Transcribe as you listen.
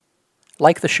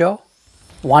Like the show?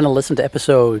 Want to listen to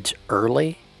episodes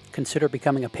early? Consider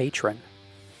becoming a patron.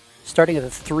 Starting at the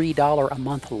 $3 a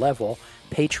month level,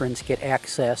 patrons get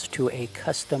access to a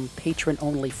custom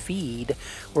patron-only feed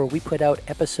where we put out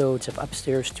episodes of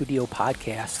Upstairs Studio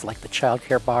podcasts like the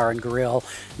Childcare Bar and Grill,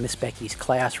 Miss Becky's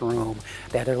Classroom,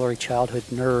 That Early Childhood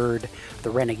Nerd,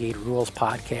 the Renegade Rules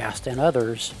podcast, and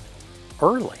others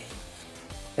early.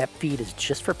 That feed is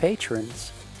just for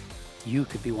patrons. You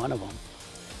could be one of them.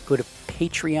 Go to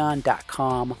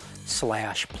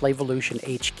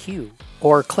patreon.com/PlayvolutionHQ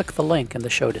or click the link in the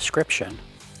show description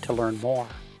to learn more.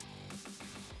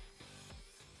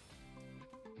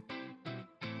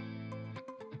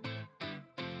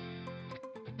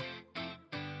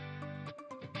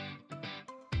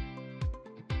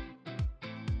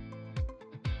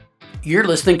 You're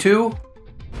listening to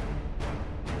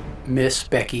Miss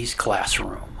Becky's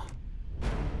Classroom.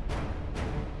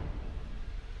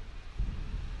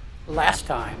 Last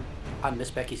time on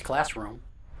Miss Becky's Classroom.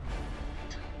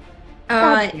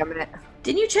 Damn it.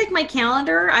 Didn't you check my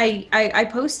calendar? I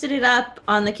posted it up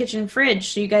on the kitchen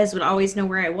fridge so you guys would always know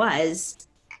where I was.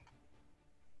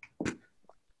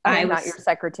 I'm not your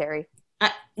secretary.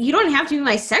 You don't have to be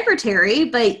my secretary,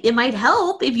 but it might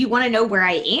help if you want to know where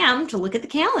I am to look at the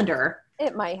calendar.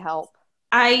 It might help.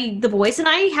 The boys and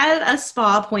I had a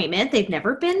spa appointment. They've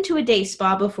never been to a day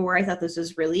spa before. I thought this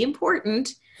was really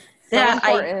important.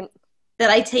 That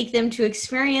I take them to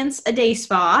experience a day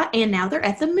spa, and now they're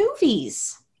at the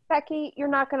movies. Becky, you're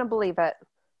not going to believe it.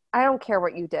 I don't care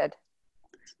what you did.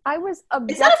 I was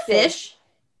abducted. Is that a fish?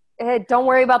 Hey, don't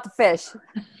worry about the fish.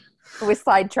 It was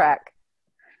sidetrack.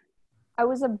 I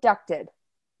was abducted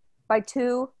by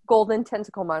 2 golden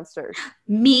tentacle monsters.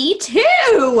 Me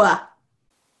too!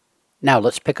 Now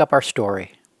let's pick up our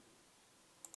story.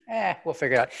 We'll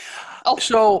figure it out.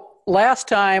 So last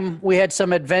time we had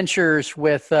some adventures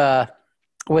with the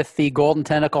golden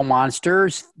tentacle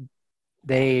monsters.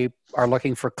 They are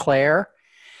looking for Claire.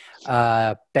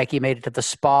 Becky made it to the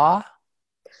spa.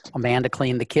 Amanda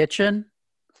cleaned the kitchen.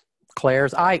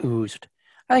 Claire's eye oozed.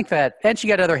 And she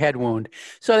got another head wound.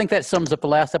 So I think that sums up the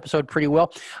last episode pretty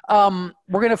well. We're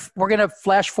gonna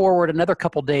flash forward another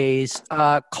couple days.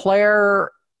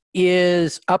 Claire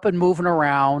is up and moving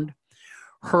around.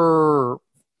 Her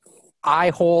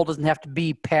eye hole doesn't have to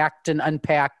be packed and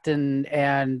unpacked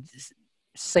and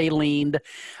salined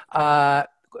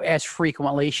as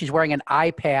frequently. She's wearing an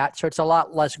eye patch, so it's a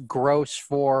lot less gross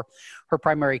for her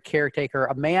primary caretaker,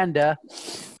 Amanda.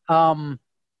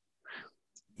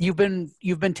 You've been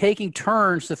taking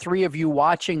turns, the three of you,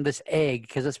 watching this egg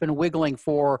because it's been wiggling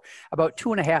for about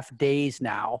 2.5 days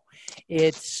now.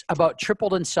 It's about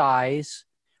tripled in size.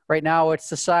 Right now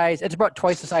it's about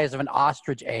twice the size of an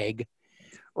ostrich egg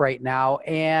right now.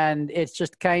 And it's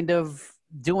just kind of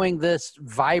doing this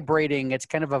vibrating. It's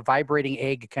kind of a vibrating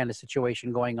egg kind of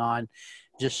situation going on,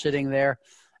 just sitting there.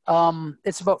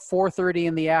 It's about 4:30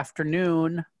 in the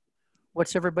afternoon.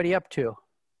 What's everybody up to?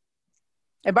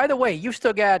 And by the way, you've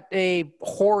still got a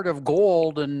hoard of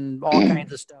gold and all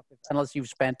kinds of stuff, unless you've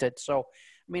spent it. So, I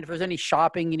mean, if there's any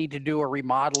shopping you need to do or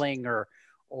remodeling or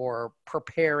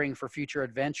preparing for future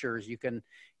adventures, you can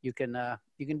do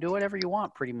whatever you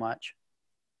want pretty much.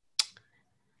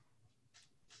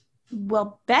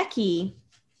 Well, Becky,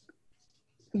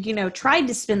 tried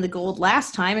to spend the gold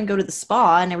last time and go to the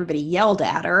spa, and everybody yelled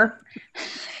at her.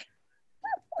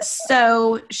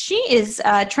 So she is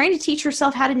trying to teach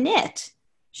herself how to knit.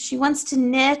 She wants to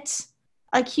knit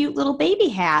a cute little baby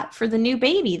hat for the new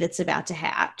baby that's about to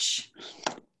hatch.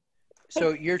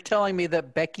 So you're telling me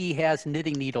that Becky has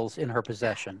knitting needles in her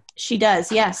possession? She does,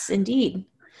 yes, indeed.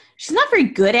 She's not very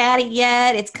good at it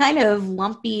yet. It's kind of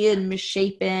lumpy and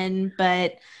misshapen,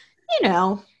 but,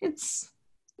 it's...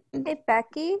 Hey,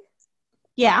 Becky?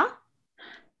 Yeah?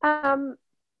 Do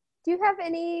you have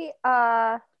any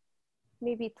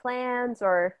maybe plans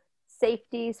or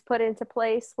safeties put into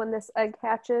place when this egg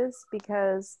hatches?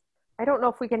 Because I don't know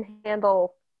if we can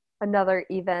handle another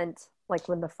event like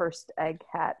when the first egg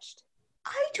hatched.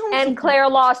 And Claire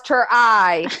lost her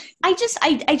eye. I just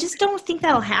don't think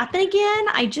that'll happen again.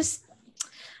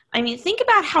 Think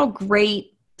about how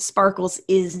great Sparkles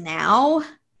is now.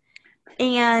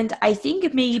 And I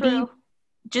think maybe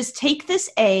just take this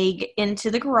egg into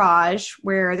the garage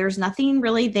where there's nothing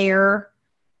really there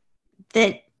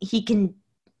that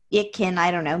I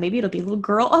don't know, maybe it'll be a little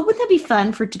girl. Oh, wouldn't that be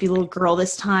fun for it to be a little girl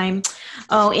this time?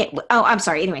 I'm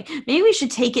sorry. Anyway, maybe we should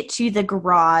take it to the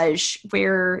garage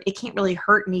where it can't really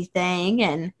hurt anything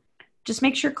and just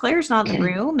make sure Claire's not in the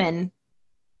room. And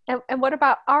what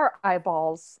about our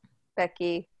eyeballs,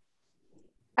 Becky?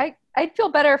 I'd feel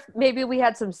better if maybe we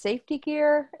had some safety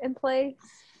gear in place.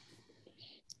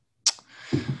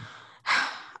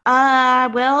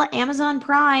 Well, Amazon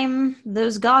Prime,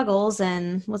 those goggles,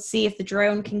 and let's see if the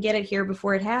drone can get it here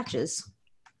before it hatches.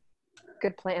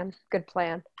 Good plan. Good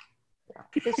plan.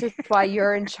 This is why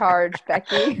you're in charge,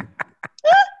 Becky.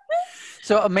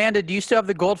 So, Amanda, do you still have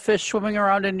the goldfish swimming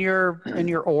around in your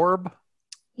orb?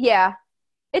 Yeah,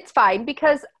 it's fine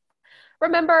because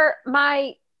remember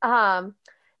my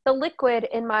the liquid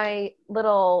in my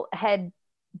little head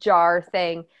jar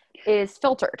thing is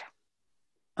filtered.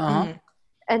 Uh-huh. Mhm.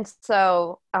 And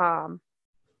so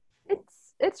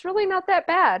it's really not that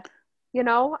bad. You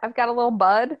know, I've got a little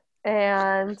bud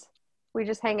and we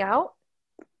just hang out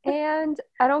and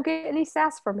I don't get any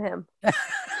sass from him.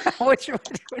 which is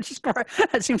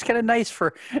that seems kind of nice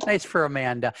for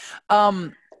Amanda.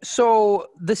 So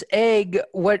this egg,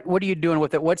 what are you doing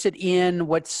with it? What's it in?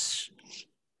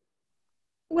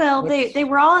 Well, they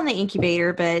were all in the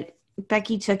incubator, but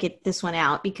Becky took this one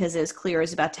out because it was clear it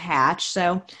was about to hatch.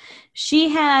 So she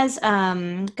has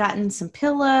gotten some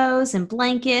pillows and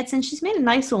blankets, and she's made a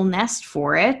nice little nest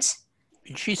for it.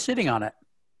 She's sitting on it.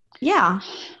 Yeah.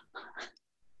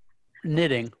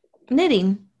 Knitting.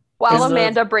 While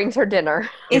Amanda brings her dinner.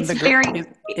 In the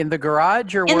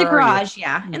garage or in where the garage, are you?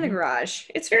 yeah, in the garage.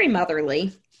 It's very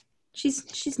motherly.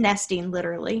 She's nesting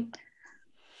literally.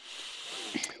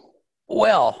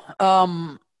 Well,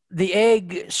 the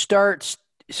egg starts.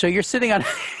 So you're sitting on.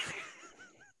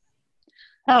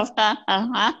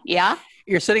 Yeah.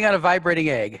 You're sitting on a vibrating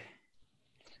egg.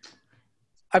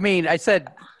 I mean, I said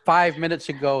 5 minutes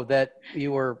ago that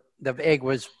the egg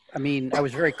was. I mean, I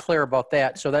was very clear about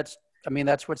that. So that's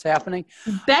what's happening.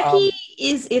 Becky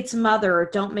is its mother.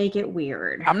 Don't make it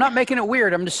weird. I'm not making it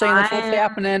weird. I'm just saying that's what's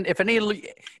happening. If any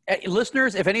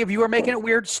listeners, if any of you are making it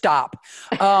weird, stop.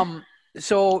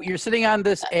 So you're sitting on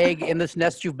this egg in this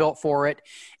nest you've built for it,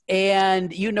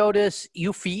 and you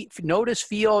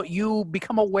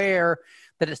become aware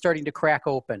that it's starting to crack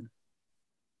open.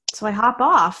 So I hop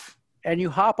off. And you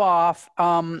hop off.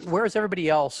 Where is everybody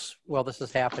else while this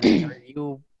is happening? Are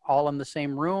you all in the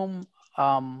same room?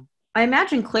 I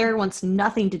imagine Claire wants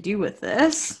nothing to do with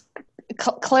this.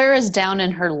 Claire is down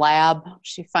in her lab.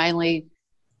 She finally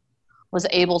was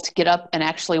able to get up and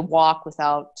actually walk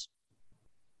without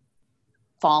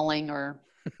falling or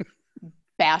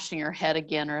bashing her head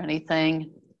again or anything.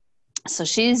 So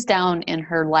she's down in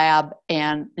her lab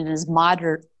and is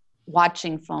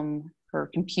watching from her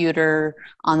computer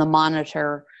on the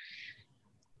monitor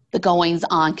the goings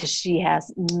on because she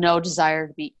has no desire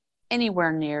to be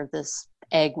anywhere near this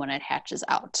egg when it hatches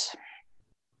out.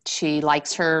 She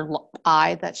likes her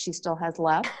eye that she still has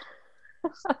left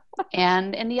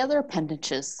and any other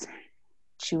appendages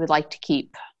she would like to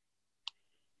keep.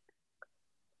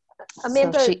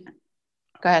 Amanda,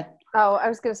 go ahead. Oh, I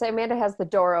was going to say Amanda has the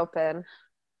door open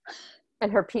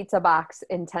and her pizza box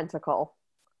in tentacle,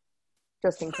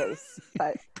 just in case.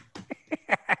 But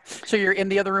so you're in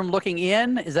the other room looking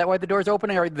in? Is that why the door's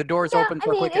opening, or the door's open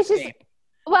for a quick escape?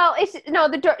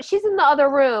 The door. She's in the other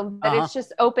room, but it's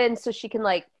just open so she can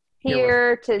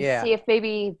hear to see if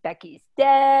maybe Becky's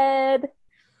dead.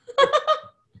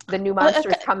 The new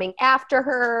monster's coming after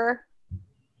her.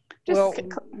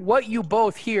 What you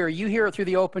both hear, you hear it through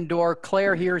the open door.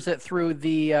 Claire hears it through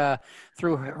the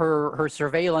through her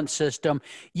surveillance system.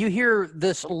 You hear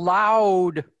this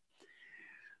loud.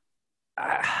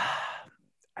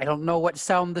 I don't know what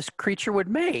sound this creature would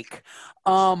make.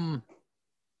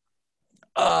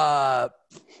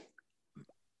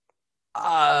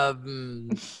 I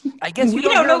guess we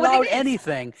don't hear loud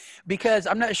anything because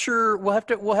I'm not sure. We'll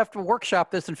have to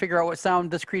workshop this and figure out what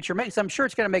sound this creature makes. I'm sure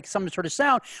it's going to make some sort of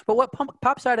sound. But what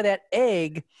pops out of that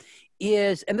egg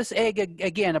is, and this egg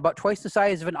again about twice the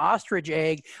size of an ostrich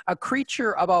egg, a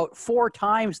creature about 4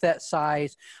 times that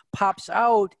size pops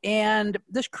out, and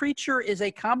this creature is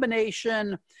a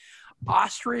combination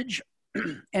ostrich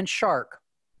and shark.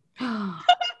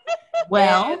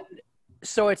 Well.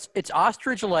 So it's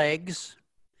ostrich legs,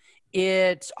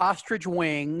 it's ostrich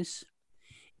wings,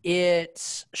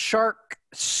 it's shark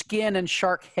skin and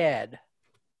shark head,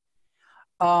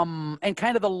 and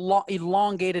kind of the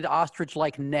elongated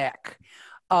ostrich-like neck.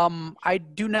 I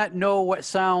do not know what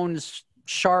sounds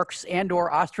sharks and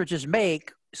or ostriches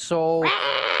make. So,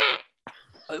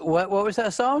 what was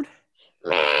that sound?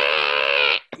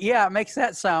 Yeah, it makes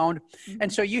that sound.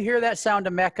 And so you hear that sound,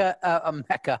 Amanda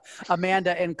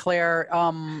and Claire,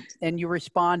 and you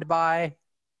respond by?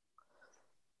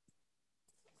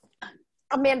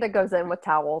 Amanda goes in with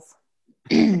towels.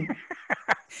 It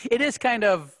is kind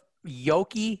of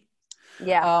yolky.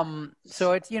 Yeah.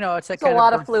 So it's, it's a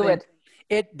lot of fluid. Thing.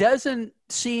 It doesn't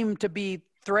seem to be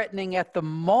threatening at the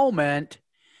moment,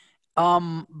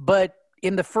 but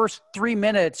in the first 3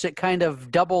 minutes, it kind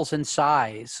of doubles in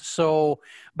size. So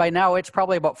by now, it's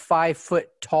probably about 5 foot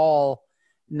tall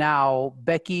now.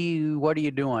 Becky, what are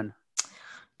you doing?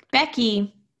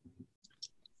 Becky's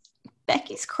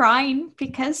crying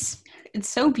because it's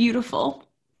so beautiful.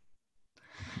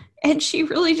 And she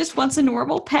really just wants a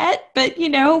normal pet, but you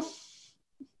know,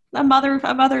 a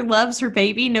mother loves her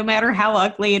baby no matter how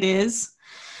ugly it is.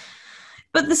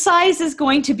 But the size is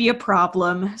going to be a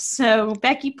problem. So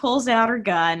Becky pulls out her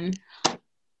gun,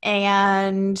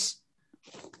 and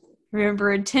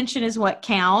remember, intention is what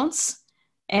counts.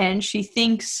 And she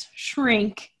thinks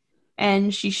shrink,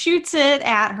 and she shoots it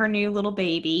at her new little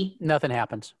baby. Nothing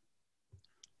happens.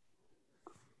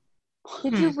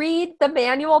 Did you read the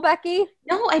manual, Becky?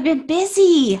 No, I've been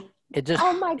busy. It just,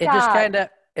 Oh my God.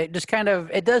 it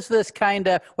does this kind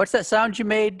of, what's that sound you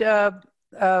made,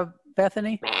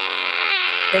 Bethany?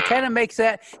 It kind of makes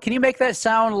that, can you make that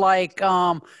sound like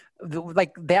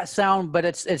that sound, but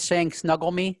it's saying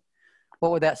snuggle me?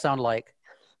 What would that sound like?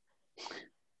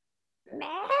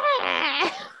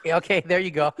 Okay, there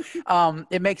you go.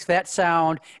 It makes that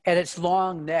sound, and its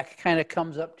long neck kind of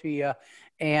comes up to you,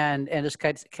 and just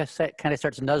kind of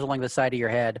starts nuzzling the side of your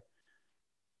head.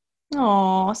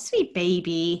 Oh, sweet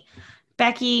baby.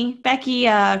 Becky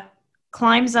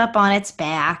climbs up on its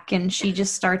back, and she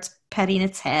just starts petting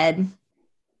its head.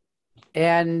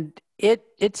 And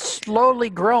it's slowly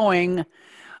growing.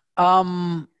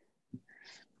 And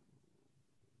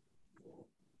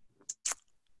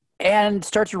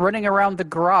starts running around the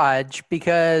garage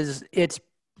because it's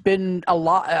been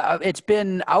it's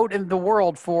been out in the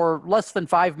world for less than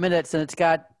 5 minutes, and it's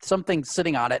got something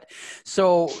sitting on it.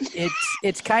 So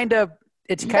it's kind of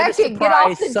surprised. Get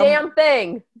off the damn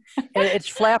thing. It's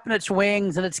flapping its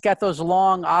wings, and it's got those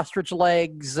long ostrich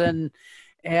legs, and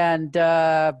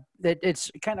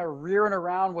it's kind of rearing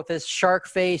around with this shark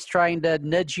face, trying to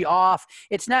nudge you off.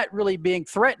 It's not really being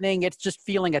threatening. It's just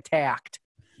feeling attacked.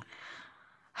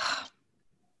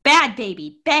 Bad,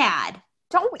 baby, bad.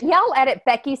 Don't yell at it,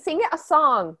 Becky. Sing it a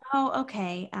song. Oh,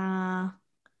 okay.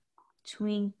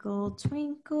 Twinkle,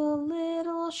 twinkle,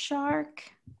 little shark,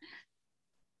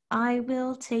 I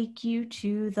will take you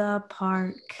to the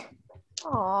park.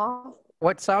 Aww.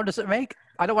 What sound does it make?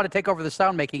 I don't want to take over the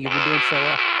sound making. You've been doing so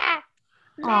well.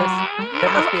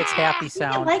 That must be its happy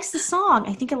sound. I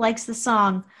think it likes the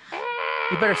song.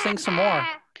 You better sing some more.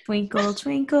 Twinkle,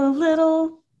 twinkle,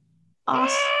 little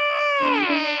ostrich.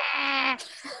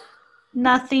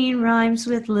 Nothing rhymes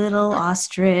with little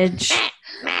ostrich.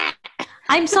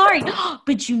 I'm sorry,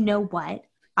 but you know what?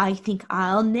 I think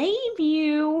I'll name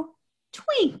you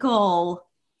Twinkle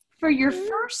for your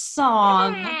first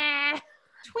song.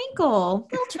 Twinkle,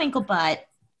 little twinkle butt.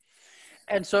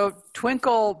 And so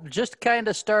Twinkle just kind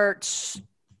of starts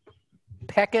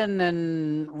pecking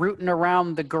and rooting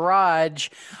around the garage.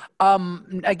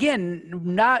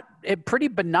 Again, pretty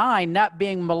benign, not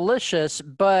being malicious,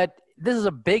 but this is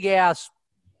a big ass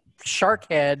shark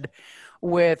head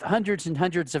with hundreds and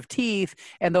hundreds of teeth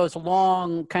and those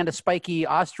long kind of spiky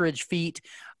ostrich feet.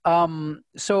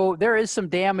 So there is some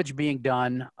damage being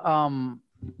done.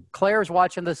 Claire's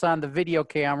watching this on the video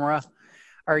camera.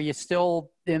 Are you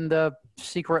still in the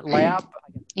secret lab?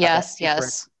 Yes.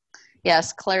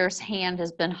 Claire's hand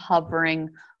has been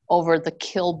hovering over the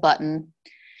kill button,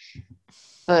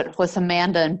 but with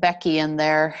Amanda and Becky in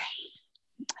there,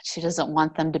 she doesn't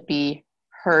want them to be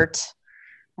hurt,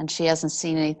 and she hasn't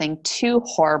seen anything too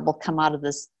horrible come out of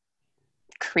this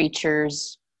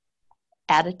creature's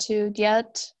attitude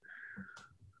yet.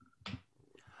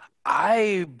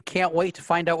 I can't wait to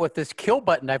find out what this kill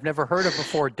button I've never heard of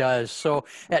before does. So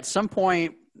at some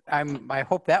point, I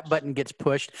hope that button gets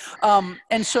pushed.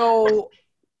 And so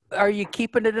are you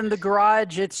keeping it in the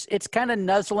garage? It's kind of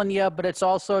nuzzling you, but it's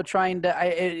also trying to,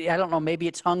 I don't know, maybe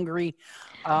it's hungry.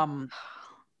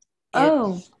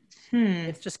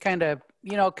 It's just kind of,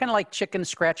 kind of like chickens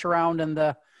scratch around in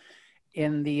the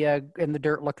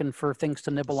dirt looking for things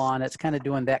to nibble on. It's kind of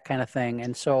doing that kind of thing.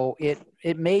 And so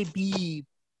it may be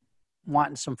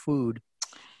wanting some food.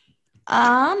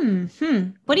 What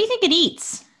do you think it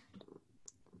eats?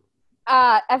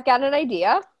 I've got an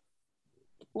idea.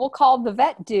 We'll call the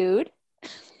vet dude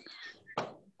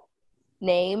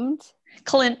named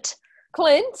Clint.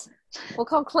 We'll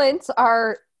call Clint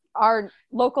our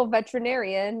local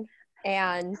veterinarian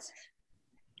and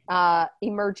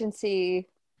emergency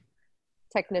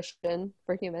technician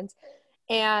for humans,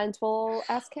 and we'll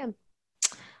ask him.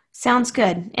 Sounds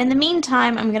good. In the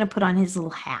meantime, I'm going to put on his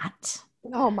little hat.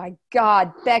 Oh my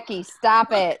God, Becky,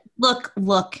 stop it. Look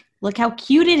how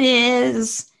cute it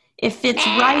is. It fits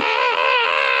right.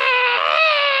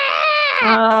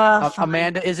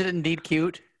 Amanda, is it indeed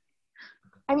cute?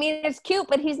 I mean, it's cute,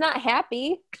 but he's not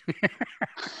happy.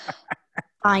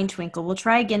 Fine, Twinkle. We'll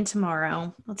try again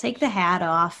tomorrow. We'll take the hat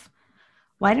off.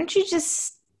 Why don't you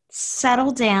just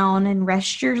settle down and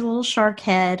rest your little shark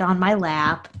head on my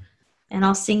lap, and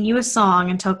I'll sing you a song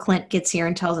until Clint gets here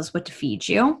and tells us what to feed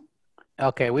you.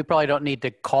 Okay, we probably don't need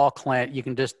to call Clint. We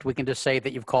can just say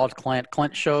that you've called Clint.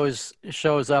 Clint shows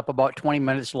up about 20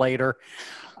 minutes later.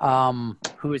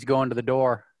 Who is going to the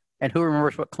door? And who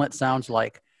remembers what Clint sounds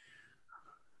like?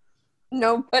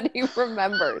 Nobody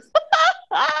remembers.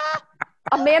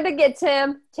 Amanda gets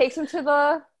him, takes him to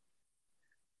the,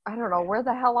 I don't know, where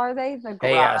the hell are they? The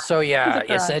garage. Hey,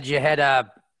 you said you had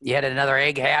another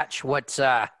egg hatch. What's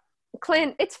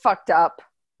Clint, it's fucked up.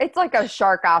 It's like a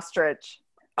shark ostrich.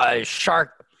 a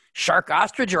shark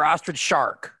ostrich or ostrich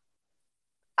shark?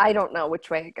 I don't know which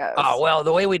way it goes. Oh, well,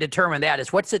 the way we determine that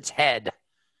is what's its head?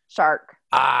 Shark.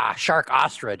 Shark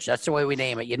ostrich. That's the way we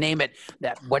name it. You name it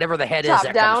that whatever the head Top is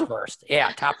that down? comes first.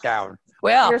 Yeah, top down.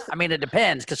 Well, I mean, it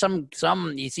depends because some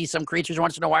you see some creatures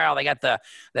once in a while they got the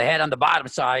head on the bottom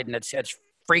side and it's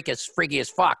freaky as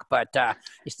fuck. But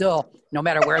you still, no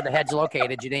matter where the head's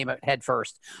located, you name it head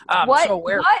first.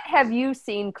 What have you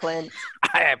seen, Clint?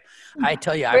 I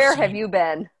tell you, where have you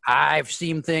been? I've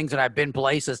seen things and I've been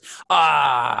places.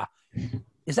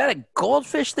 Is that a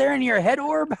goldfish there in your head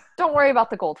orb? Don't worry about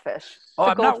the goldfish.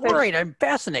 I'm not worried. I'm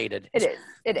fascinated. It is.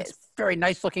 It's very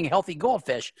nice looking, healthy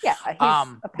goldfish. Yeah, he's a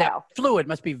pal. That fluid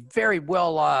must be very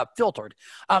well filtered.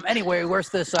 Anyway, where's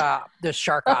this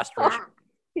shark ostrich?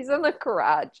 He's in the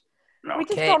garage. Okay. We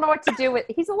just don't know what to do with.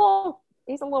 He's a little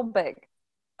big.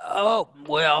 Oh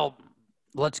well,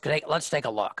 let's take a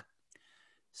look.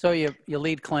 So you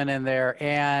lead Clint in there,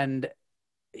 and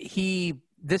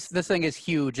this thing is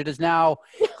huge. It is now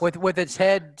with its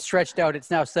head stretched out.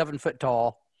 It's now 7 foot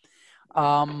tall,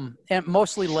 and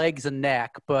mostly legs and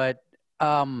neck. But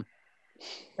and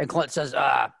Clint says,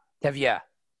 "Have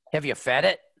you fed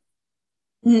it?"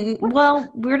 Well,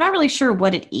 we're not really sure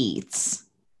what it eats.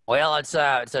 Well, it's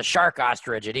a shark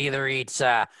ostrich. It either eats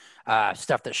stuff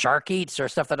that shark eats or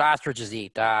stuff that ostriches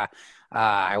eat.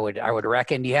 I would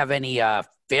reckon. Do you have any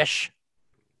fish?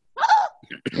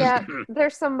 Yeah,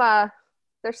 there's some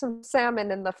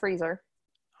salmon in the freezer.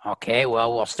 Okay,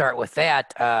 well, we'll start with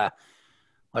that.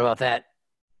 What about that?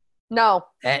 No.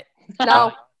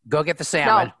 No. Go get the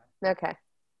salmon. No. Okay.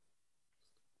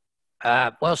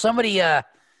 Well, somebody,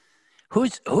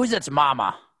 who's its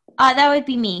mama? That would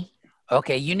be me.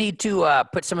 Okay, you need to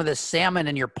put some of this salmon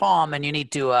in your palm, and you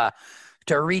need to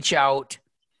reach out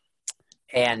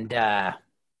and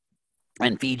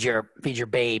feed your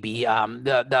baby.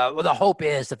 The hope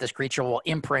is that this creature will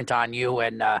imprint on you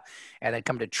and then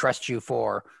come to trust you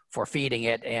for feeding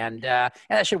it, and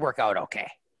that should work out okay.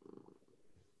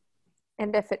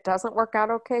 And if it doesn't work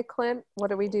out okay, Clint, what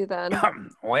do we do then?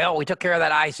 Well, we took care of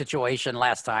that eye situation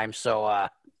last time, so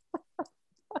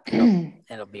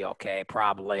it'll be okay,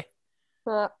 probably.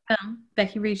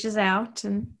 Becky reaches out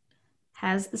and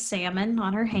has the salmon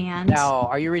on her hand. Now,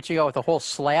 are you reaching out with a whole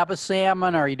slab of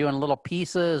salmon, or are you doing little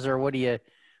pieces, or what are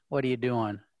you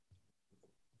doing?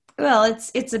 Well,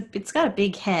 it's got a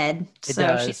big head. It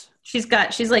does.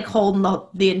 She's like holding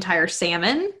the entire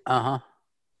salmon. Uh-huh.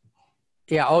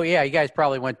 Yeah. Oh, yeah. You guys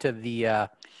probably went to the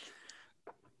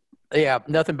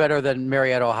nothing better than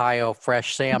Marietta, Ohio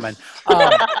fresh salmon.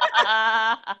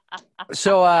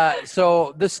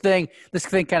 So this thing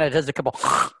kind of does a couple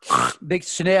big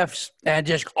sniffs and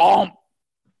just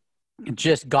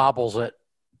gobbles it.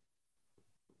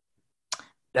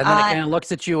 And then it kind of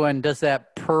looks at you and does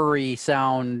that purry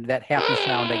sound, that happy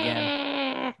sound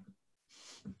again.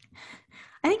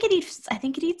 I think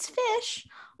it eats fish.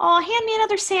 Oh, hand me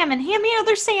another salmon. Hand me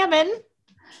another salmon.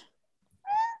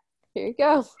 Here you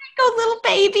go. Here you go, little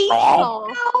baby.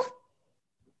 Oh.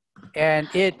 And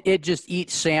it just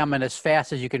eats salmon as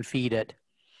fast as you can feed it.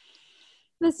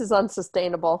 This is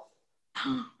unsustainable.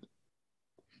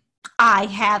 I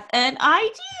have an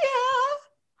idea.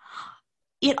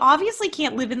 It obviously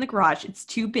can't live in the garage. It's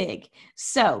too big.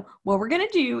 So what we're going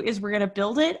to do is we're going to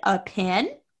build it a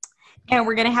pen, and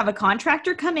we're going to have a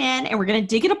contractor come in, and we're going to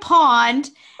dig it a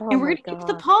pond, and we're going to keep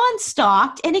the pond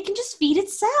stocked, and it can just feed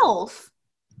itself.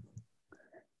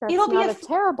 That's not a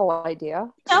terrible idea.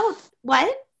 No,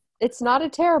 what? It's not a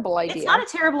terrible idea. It's not a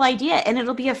terrible idea, and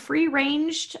it'll be a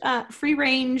free-range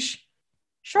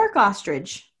shark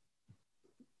ostrich.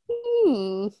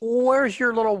 Where's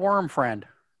your little worm friend?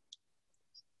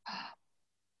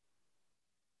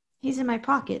 He's in my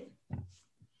pocket.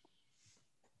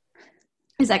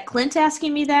 Is that Clint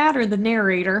asking me that, or the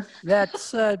narrator? That's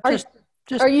just.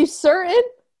 Are you certain?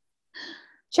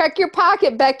 Check your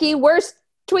pocket, Becky. Where's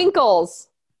Twinkles?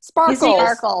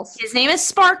 Sparkles. His name is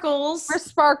Sparkles. Where's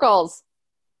Sparkles?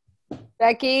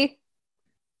 Becky,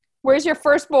 where's your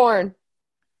firstborn?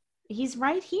 He's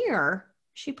right here.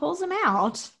 She pulls him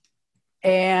out.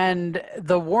 And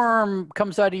the worm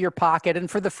comes out of your pocket,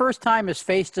 and for the first time is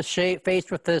faced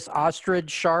with this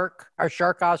shark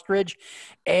ostrich,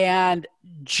 and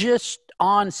just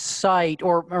on sight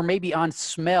or maybe on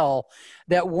smell,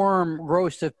 that worm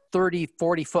grows to 30,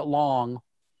 40 foot long,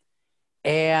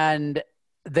 and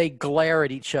they glare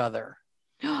at each other.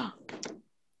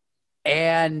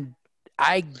 And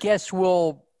I guess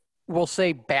we'll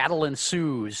say battle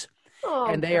ensues,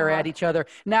 and they are at each other.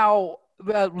 Now,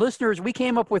 listeners, we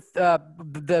came up with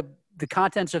the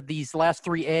contents of these last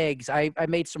 3 eggs. I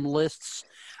made some lists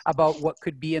about what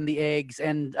could be in the eggs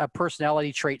and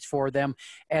personality traits for them.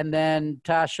 And then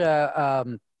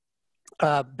Tasha,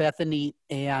 Bethany,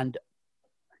 and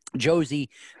Josie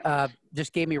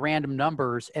just gave me random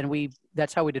numbers, and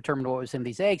that's how we determined what was in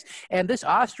these eggs. And this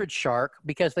ostrich shark,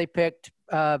 because they picked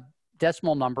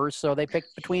decimal numbers, so they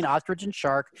picked between ostrich and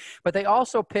shark, but they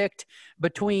also picked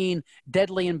between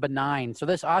deadly and benign. So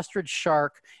this ostrich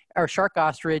shark, or shark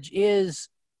ostrich, is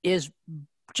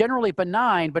generally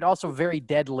benign, but also very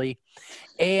deadly.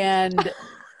 And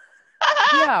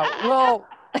yeah, well,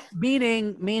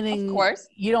 meaning of course,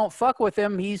 you don't fuck with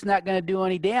him, he's not going to do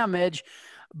any damage.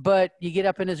 But you get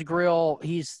up in his grill,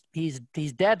 he's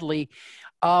deadly.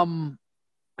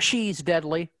 She's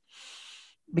deadly.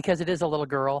 Because it is a little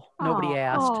girl. Nobody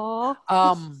asked.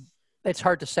 It's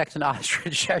hard to sex an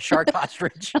ostrich, a shark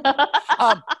ostrich.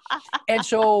 And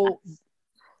so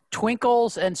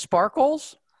Twinkles and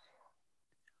Sparkles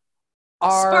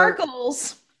are...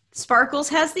 Sparkles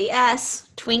has the S.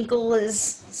 Twinkle is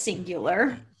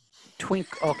singular.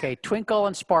 Twinkle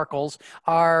and Sparkles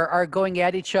are going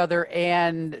at each other,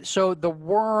 and so the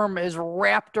worm is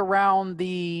wrapped around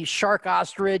the shark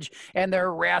ostrich, and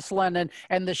they're wrestling,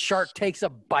 and the shark takes a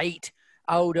bite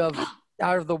out of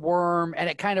the worm, and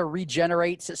it kind of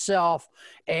regenerates itself,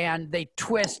 and they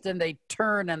twist and they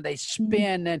turn and they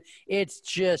spin, and it's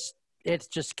just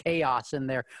chaos in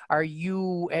there. Are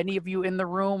any of you in the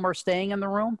room or staying in the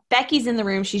room? Becky's in the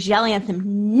room. She's yelling at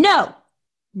them.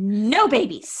 No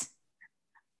babies.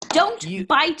 Don't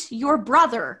bite your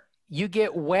brother. You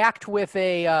get whacked with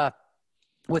a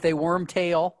worm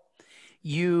tail.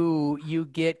 You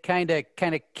get kind of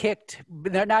kicked,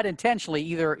 not intentionally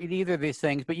either of these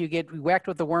things, but you get whacked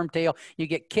with the worm tail. You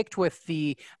get kicked with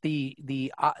the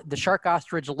shark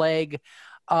ostrich leg.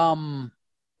 You're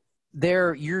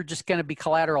just going to be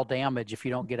collateral damage if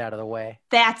you don't get out of the way.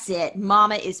 That's it.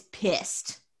 Mama is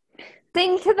pissed.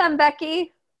 Sing to them,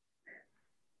 Becky.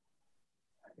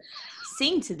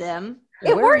 Sing to them.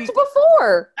 It worked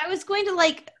before. I was going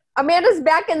to Amanda's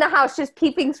back in the house, just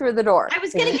peeping through the door. I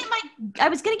was gonna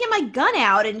get my gun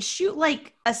out and shoot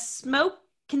like a smoke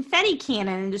confetti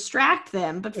cannon and distract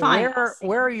them, but fine.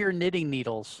 Where are your knitting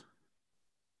needles?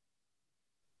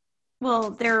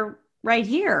 Well, they're right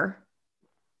here.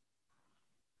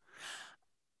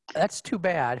 That's too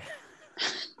bad.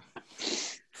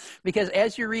 Because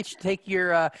as you reach to take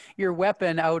your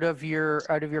weapon out of your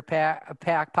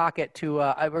pocket to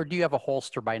or do you have a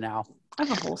holster by now? I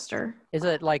have a holster. Is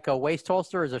it like a waist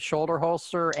holster? Is it a shoulder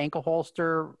holster? Ankle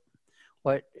holster?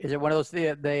 What is it? One of those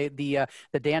the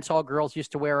dance hall girls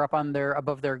used to wear up on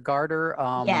above their garter?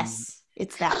 Yes,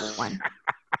 it's that one.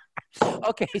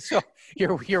 Okay, so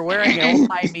you're wearing an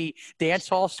old-timey dance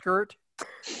hall skirt?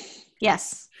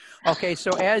 Yes. Okay, so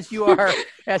as you are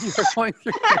going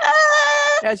through,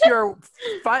 as you're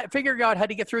figuring out how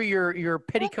to get through your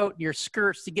petticoat and your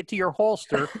skirts to get to your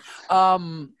holster,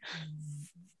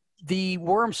 the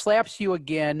worm slaps you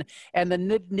again, and the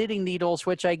knitting needles,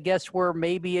 which I guess were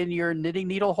maybe in your knitting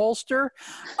needle holster.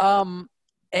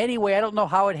 Anyway, I don't know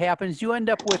how it happens. You end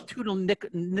up with 2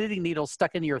 knitting needles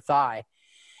stuck in your thigh,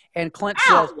 and Clint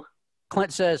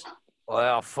says,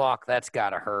 "Well, fuck, that's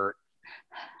gotta hurt."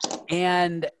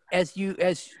 And as you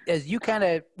kind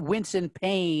of wince in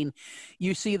pain,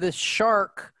 you see the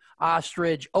shark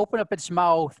ostrich open up its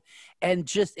mouth and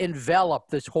just envelop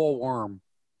this whole worm.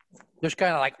 Just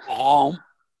kind of like,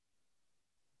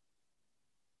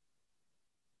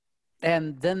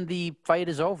 and then the fight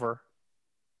is over.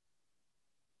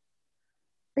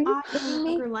 Are you I kidding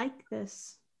me? never like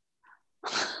this.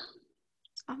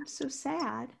 I'm so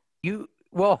sad. You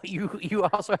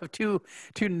also have two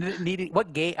knitting.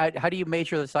 What gauge? How do you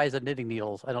measure the size of knitting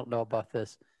needles? I don't know about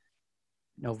this.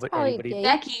 No, but anybody?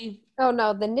 Becky. Oh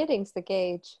no, the knitting's the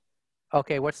gauge.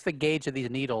 Okay, what's the gauge of these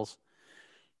needles?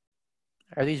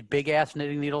 Are these big ass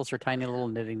knitting needles or tiny little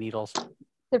knitting needles?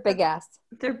 They're big ass.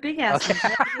 They're big ass. Okay.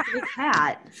 With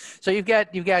that. So you've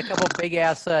got a couple big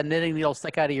ass knitting needles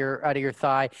stick out of your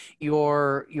thigh.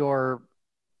 Your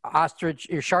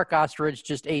shark ostrich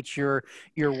just ate your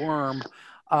worm.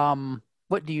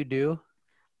 What do you do?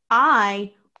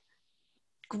 I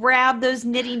grab those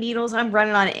knitting needles. I'm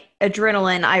running on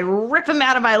adrenaline. I rip them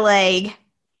out of my leg,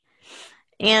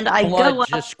 and I Blood go up.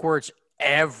 just squirts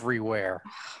everywhere.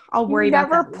 I'll worry about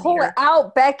that. Never pull later. it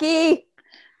out, Becky.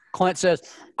 Clint says,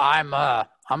 "I'm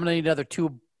gonna need another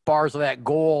 2 bars of that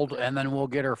gold, and then we'll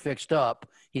get her fixed up."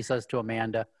 He says to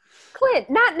Amanda. Clint,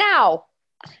 not now.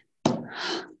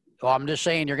 Well, I'm just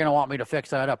saying, you're gonna want me to fix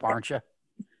that up, aren't you?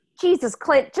 Jesus,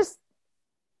 Clint, just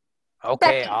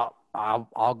Okay, Becky.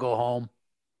 I'll go home.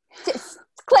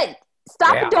 Clint,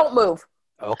 stop Yeah. and don't move.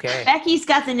 Okay. Becky's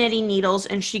got the knitting needles,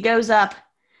 and she goes up,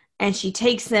 and she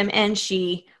takes them, and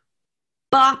she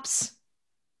bops.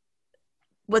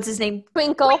 What's his name?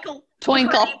 Twinkle.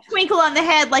 Twinkle on the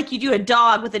head like you do a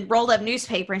dog with a rolled up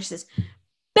newspaper. And she says,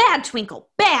 "Bad, Twinkle,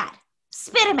 bad.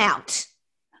 Spit him out."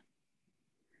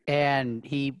 And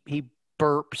he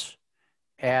burps,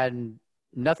 and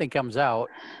nothing comes out.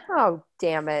 Oh,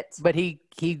 damn it. But he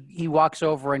walks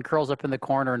over and curls up in the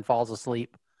corner and falls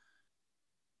asleep.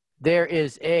 There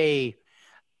is I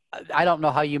don't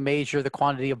know how you measure the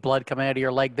quantity of blood coming out of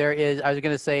your leg. There is, I was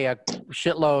going to say a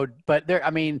shitload, but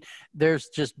there's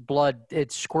just blood.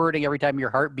 It's squirting every time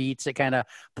your heart beats. It kind of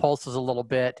pulses a little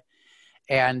bit.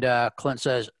 And Clint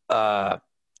says,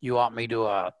 you want me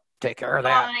to take care of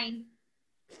that? Fine.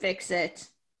 Fix it.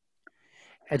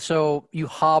 And so you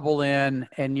hobble in,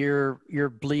 and you're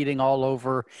bleeding all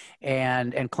over.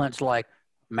 And Clint's like,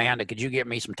 "Amanda, could you get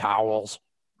me some towels?"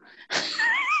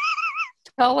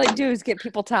 All I do is get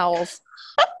people towels.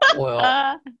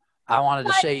 Well, I wanted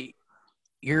to say,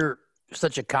 you're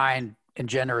such a kind and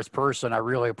generous person. I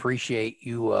really appreciate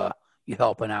you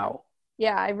helping out.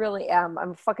 Yeah, I really am.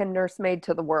 I'm a fucking nursemaid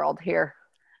to the world here.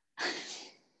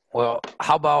 Well,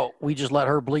 how about we just let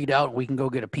her bleed out and we can go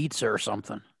get a pizza or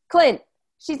something? Clint,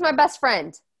 she's my best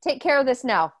friend. Take care of this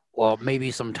now. Well,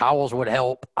 maybe some towels would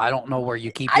help. I don't know where you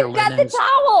keep your I've got linens. the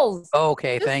towels.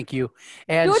 Okay, thank you.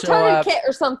 And Do a so tourniquet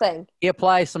or something. he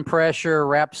applies some pressure,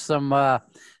 wraps some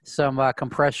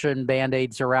compression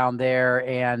Band-Aids around there,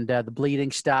 and the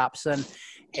bleeding stops. And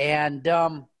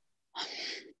I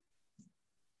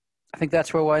think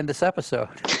that's where we'll end this episode.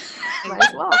 Might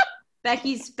as well.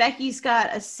 Becky's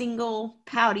got a single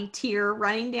pouty tear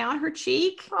running down her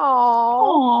cheek.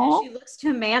 Oh. And she looks to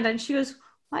Amanda and she goes,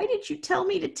 "Why did you tell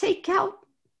me to take out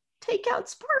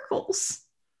Sparkles?"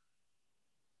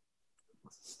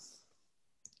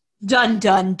 Dun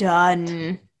dun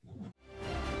dun.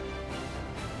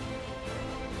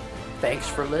 Thanks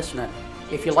for listening.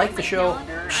 If you like the show,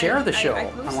 share the show,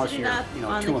 unless you're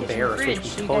too embarrassed, which we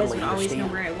totally understand.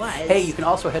 Hey, you can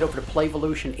also head over to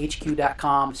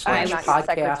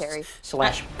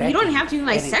playvolutionhq.com/podcast/Becky. You don't have to be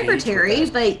my secretary,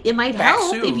 but it might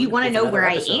help if you want to know where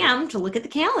I am to look at the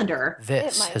calendar.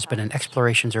 This has been an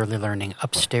Explorations Early Learning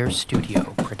Upstairs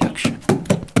Studio production.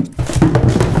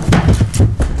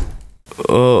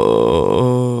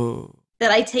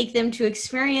 That I take them to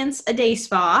experience a day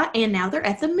spa, and now they're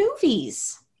at the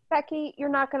movies. Becky, you're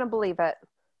not going to believe it.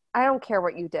 I don't care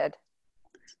what you did.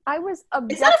 I was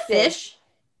abducted. Is that a fish?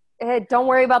 Hey, don't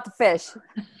worry about the fish.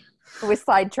 It was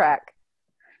sidetrack.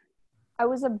 I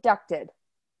was abducted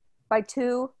by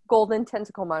 2 golden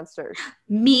tentacle monsters.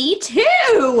 Me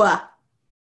too!